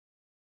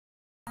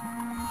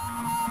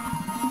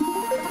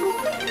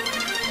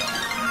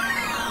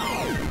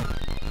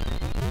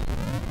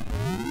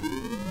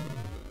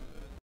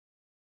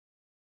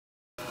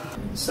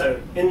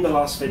So in the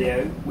last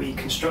video we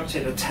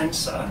constructed a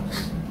tensor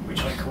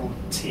which I called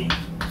T.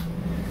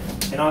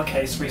 In our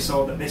case we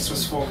saw that this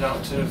was formed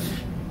out of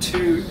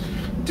two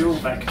dual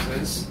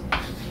vectors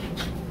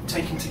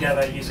taken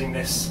together using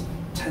this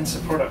tensor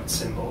product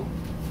symbol,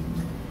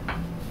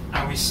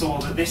 and we saw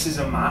that this is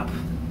a map,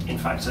 in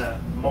fact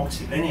a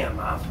multilinear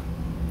map,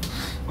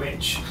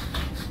 which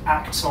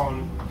acts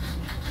on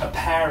a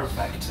pair of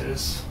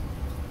vectors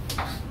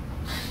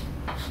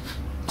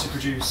to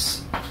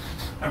produce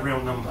a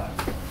real number.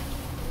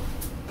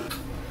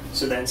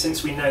 So then,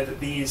 since we know that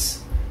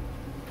these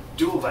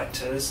dual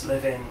vectors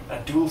live in a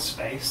dual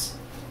space,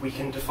 we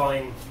can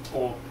define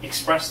or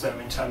express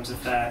them in terms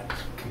of their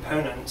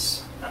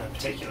components and a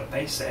particular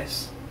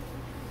basis.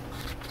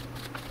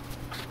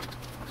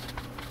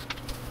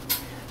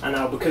 And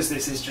now, because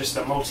this is just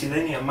a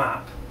multilinear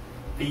map,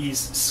 these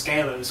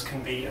scalars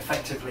can be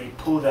effectively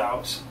pulled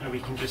out and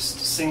we can just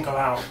single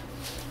out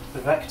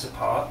the vector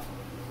part.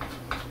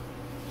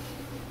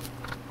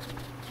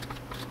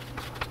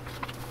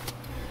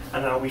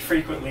 And now we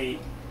frequently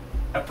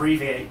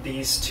abbreviate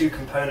these two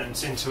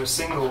components into a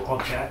single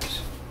object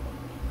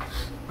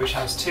which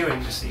has two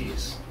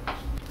indices.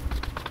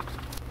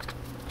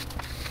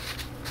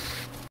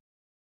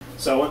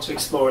 So I want to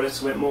explore a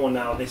little bit more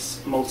now this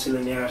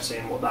multilinearity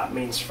and what that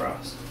means for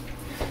us.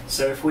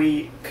 So if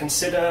we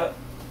consider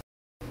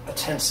a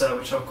tensor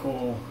which I'll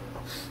call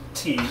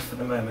T for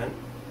the moment,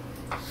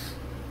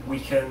 we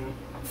can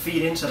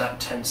feed into that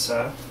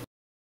tensor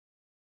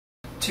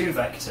two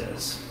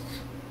vectors.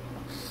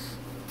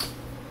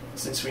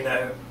 Since we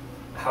know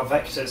how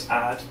vectors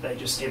add, they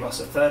just give us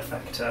a third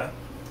vector.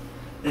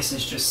 This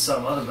is just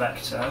some other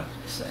vector,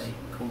 say,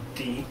 called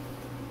D.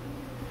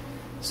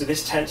 So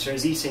this tensor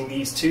is eating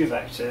these two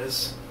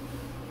vectors.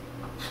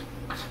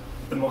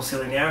 The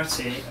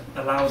multilinearity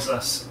allows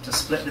us to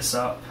split this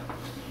up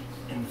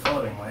in the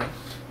following way.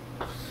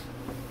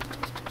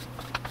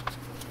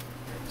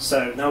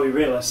 So now we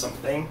realise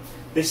something.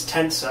 This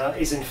tensor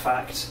is in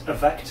fact a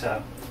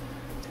vector.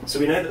 So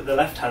we know that the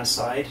left-hand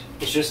side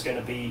is just going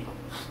to be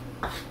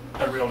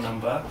a real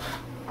number,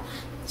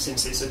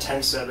 since it's a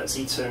tensor that's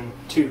eaten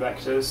two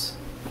vectors,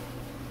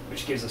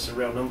 which gives us a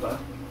real number.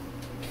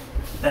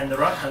 Then the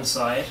right-hand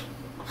side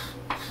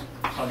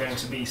are going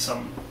to be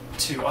some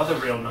two other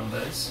real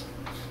numbers.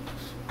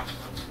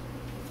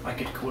 I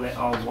could call it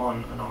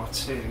R1 and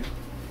R2.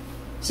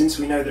 Since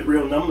we know that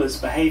real numbers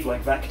behave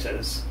like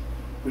vectors,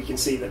 we can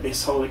see that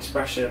this whole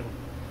expression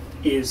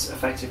is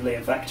effectively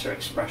a vector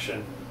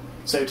expression.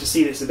 So to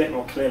see this a bit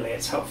more clearly,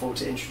 it's helpful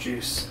to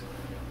introduce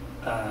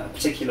a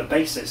particular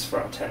basis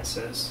for our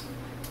tensors.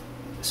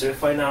 So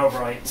if I now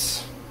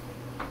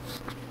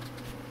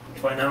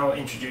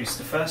introduce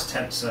the first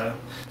tensor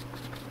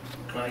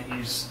and I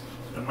use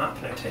the map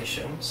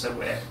notation, so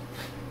we're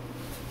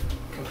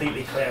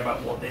completely clear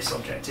about what this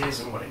object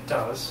is and what it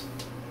does.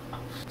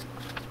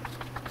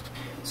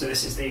 So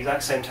this is the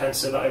exact same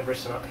tensor that I've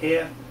written up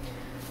here.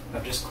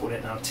 I've just called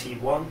it now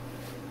T1.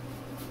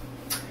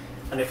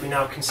 And if we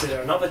now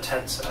consider another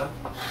tensor,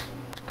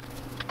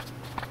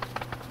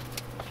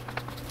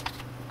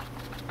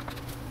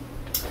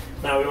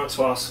 now we want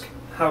to ask,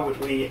 how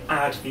would we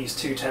add these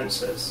two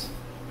tensors?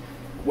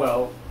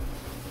 Well,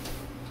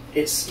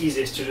 it's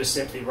easiest to just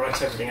simply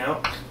write everything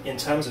out in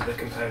terms of the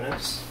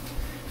components.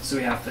 So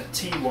we have the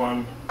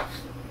T1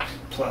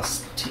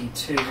 plus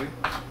T2.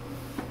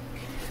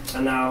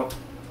 And now,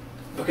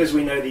 because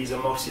we know these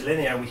are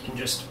multilinear, we can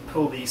just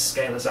pull these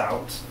scalars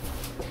out.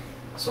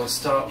 So I'll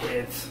start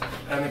with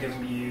omega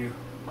mu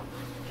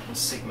and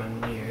sigma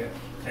nu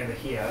over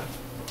here.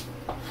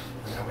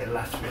 And then we're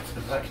left with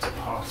the vector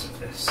part of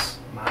this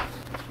map.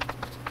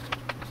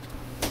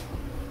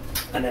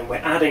 And then we're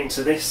adding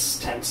to this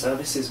tensor.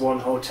 This is one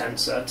whole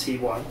tensor,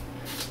 T1.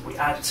 We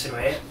add to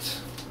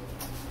it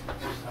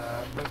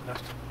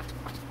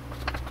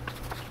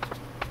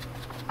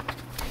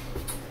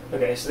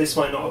okay, so this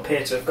might not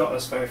appear to have got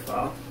us very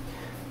far,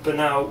 but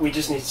now we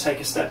just need to take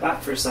a step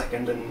back for a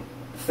second and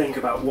think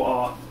about what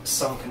our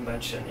sum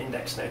convention,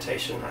 index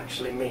notation,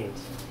 actually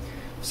means.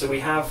 So we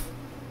have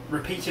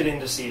repeated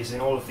indices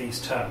in all of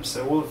these terms,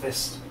 so all of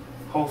this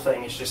whole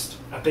thing is just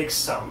a big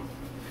sum.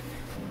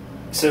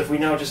 So if we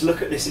now just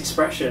look at this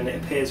expression,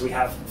 it appears we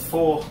have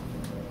four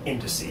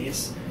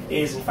indices. It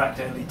is in fact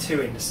only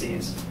two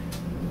indices,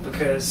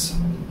 because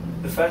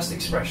the first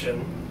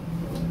expression,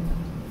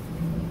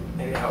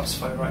 maybe it helps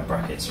if I write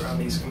brackets around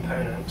these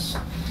components.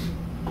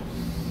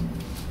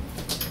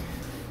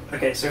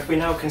 Okay, so if we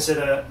now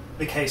consider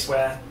the case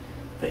where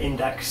the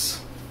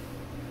index,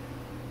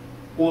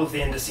 all of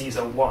the indices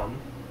are 1,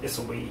 this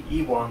will be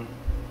E1,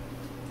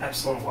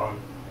 epsilon 1,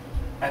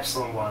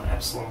 epsilon 1,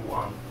 epsilon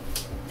 1.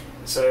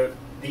 So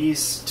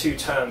these two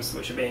terms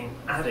which are being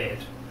added,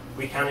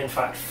 we can in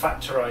fact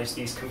factorize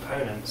these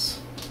components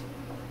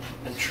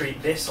and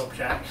treat this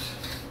object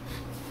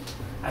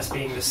as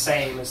being the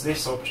same as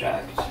this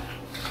object.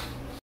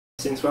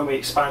 Since when we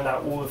expand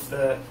out all of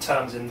the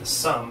terms in the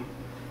sum,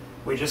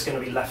 we're just going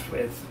to be left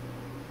with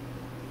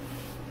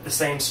the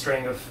same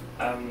string of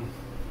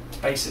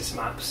basis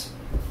maps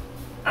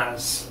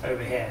as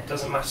over here. It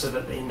doesn't matter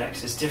that the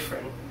index is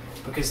different,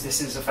 because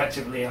this is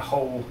effectively a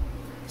whole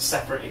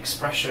separate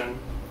expression.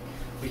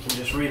 We can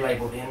just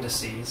relabel the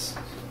indices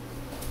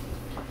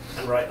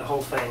and write the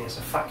whole thing as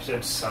a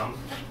factored sum.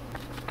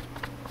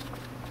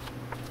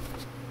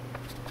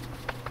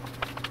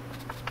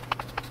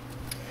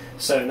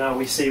 So now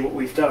we see what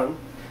we've done.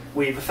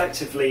 We've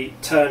effectively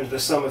turned the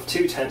sum of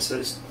two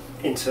tensors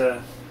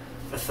into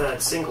a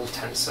third single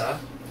tensor,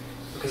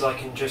 because I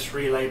can just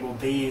relabel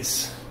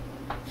these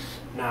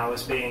now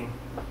as being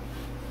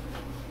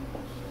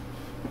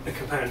the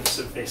components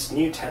of this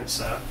new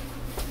tensor,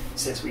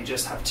 since we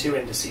just have two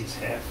indices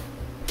here,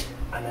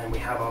 and then we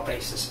have our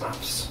basis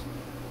maps.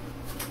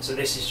 So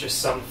this is just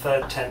some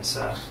third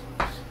tensor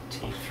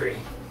T3.